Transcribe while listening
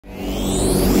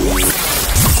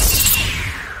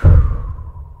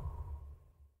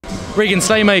Regan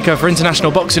Slaymaker for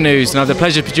International Boxing News, and I have the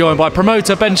pleasure to be joined by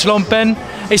promoter Ben Shalom. Ben,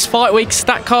 it's fight week,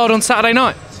 stat card on Saturday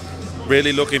night.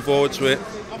 Really looking forward to it.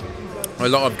 A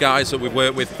lot of guys that we've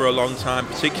worked with for a long time,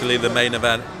 particularly the main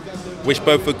event, wish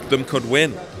both of them could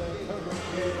win.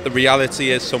 The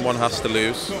reality is someone has to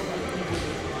lose.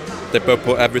 They both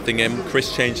put everything in.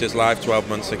 Chris changed his life 12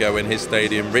 months ago in his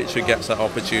stadium. Richard gets that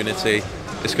opportunity.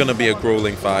 It's going to be a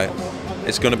grueling fight.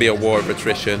 It's going to be a war of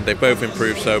attrition. They both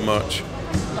improved so much.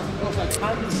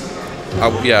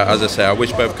 Yeah, as I say, I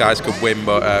wish both guys could win,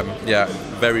 but yeah,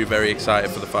 very, very excited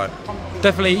for the fight.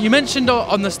 Definitely. You mentioned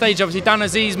on the stage, obviously,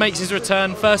 Azeez makes his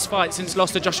return, first fight since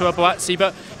lost to Joshua Buatsi,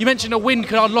 but you mentioned a win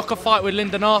could unlock a fight with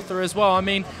Lyndon as well. I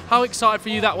mean, how excited for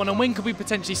you that one, and when could we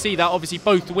potentially see that? Obviously,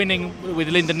 both winning with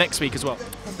Lyndon next week as well.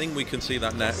 I think we can see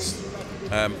that next.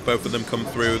 Both of them come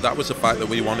through. That was a fight that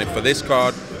we wanted for this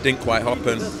card. Didn't quite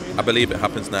happen. I believe it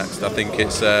happens next. I think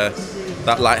it's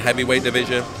that light heavyweight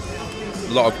division.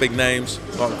 A lot of big names,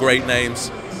 a lot of great names.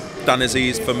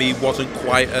 Azeez, for me, wasn't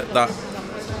quite at that.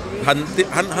 Hadn't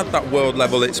had that world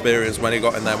level experience when he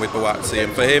got in there with Buatsi,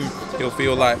 and for him, he'll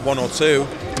feel like one or two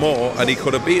more, and he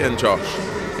could have beaten Josh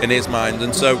in his mind.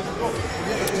 And so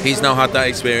he's now had that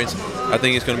experience. I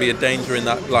think it's going to be a danger in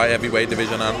that light heavyweight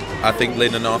division, and I think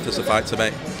Lyndon is a fight to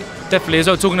make. Definitely. As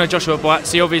well, talking to Joshua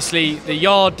Buatsi, obviously the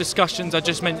yard discussions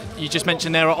you just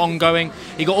mentioned there are ongoing.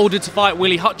 He got ordered to fight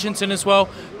Willie Hutchinson as well.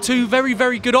 Two very,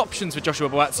 very good options for Joshua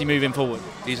Buatsi moving forward.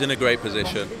 He's in a great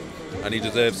position, and he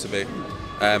deserves to be.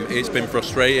 It's been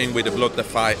frustrating. We'd have loved the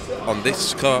fight on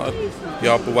this card.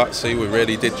 Yard Buatsi, we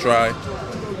really did try.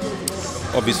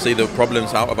 Obviously, the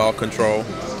problem's out of our control.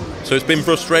 So it's been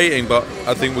frustrating, but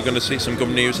I think we're going to see some good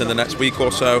news in the next week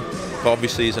or so. But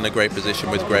obviously he's in a great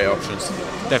position with great options.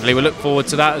 Definitely, we look forward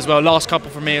to that as well. Last couple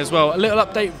from me as well. A little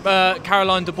update,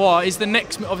 Caroline Dubois is the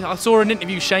next. I saw an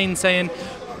interview, Shane saying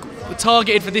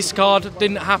targeted for this card,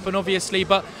 didn't happen obviously,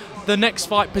 but the next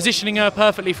fight positioning her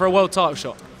perfectly for a world title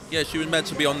shot. Yeah, she was meant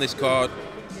to be on this card,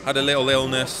 had a little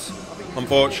illness,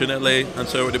 unfortunately, and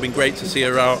so it would have been great to see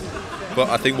her out. But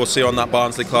I think we'll see on that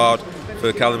Barnsley card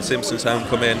for Callum Simpson's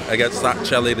homecoming against that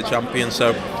Shelley, the champion.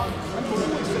 So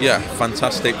yeah,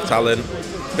 fantastic talent.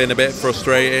 Been a bit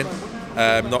frustrating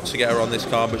not to get her on this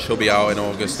card, but she'll be out in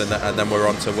August, and then we're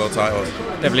on to world titles.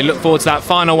 Definitely look forward to that.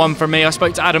 Final one from me. I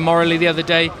spoke to Adam Morley the other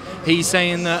day. He's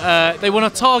saying that they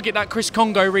want to target that Chris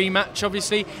Kongo rematch.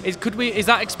 Obviously, is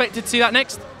that expected to see that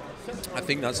next? I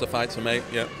think that's the fight to make.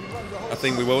 Yeah, I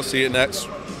think we will see it next.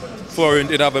 Florian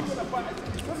did have a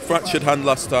fractured hand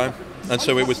last time, and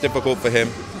so it was difficult for him.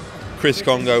 Chris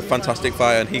Kongo, fantastic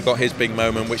fighter, and he got his big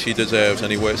moment, which he deserves,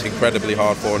 and he works incredibly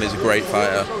hard for, and he's a great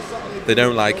fighter. They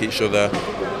don't like each other.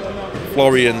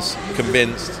 Florian's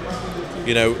convinced,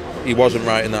 you know, he wasn't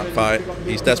right in that fight.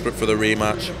 He's desperate for the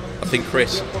rematch. I think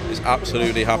Chris is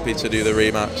absolutely happy to do the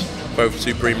rematch. Both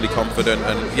supremely confident,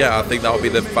 and yeah, I think that'll be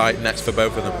the fight next for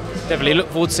both of them. Definitely look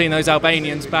forward to seeing those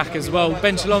Albanians back as well.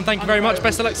 Ben Shalom, thank you very much.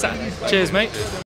 Best of luck Saturday. Cheers, mate.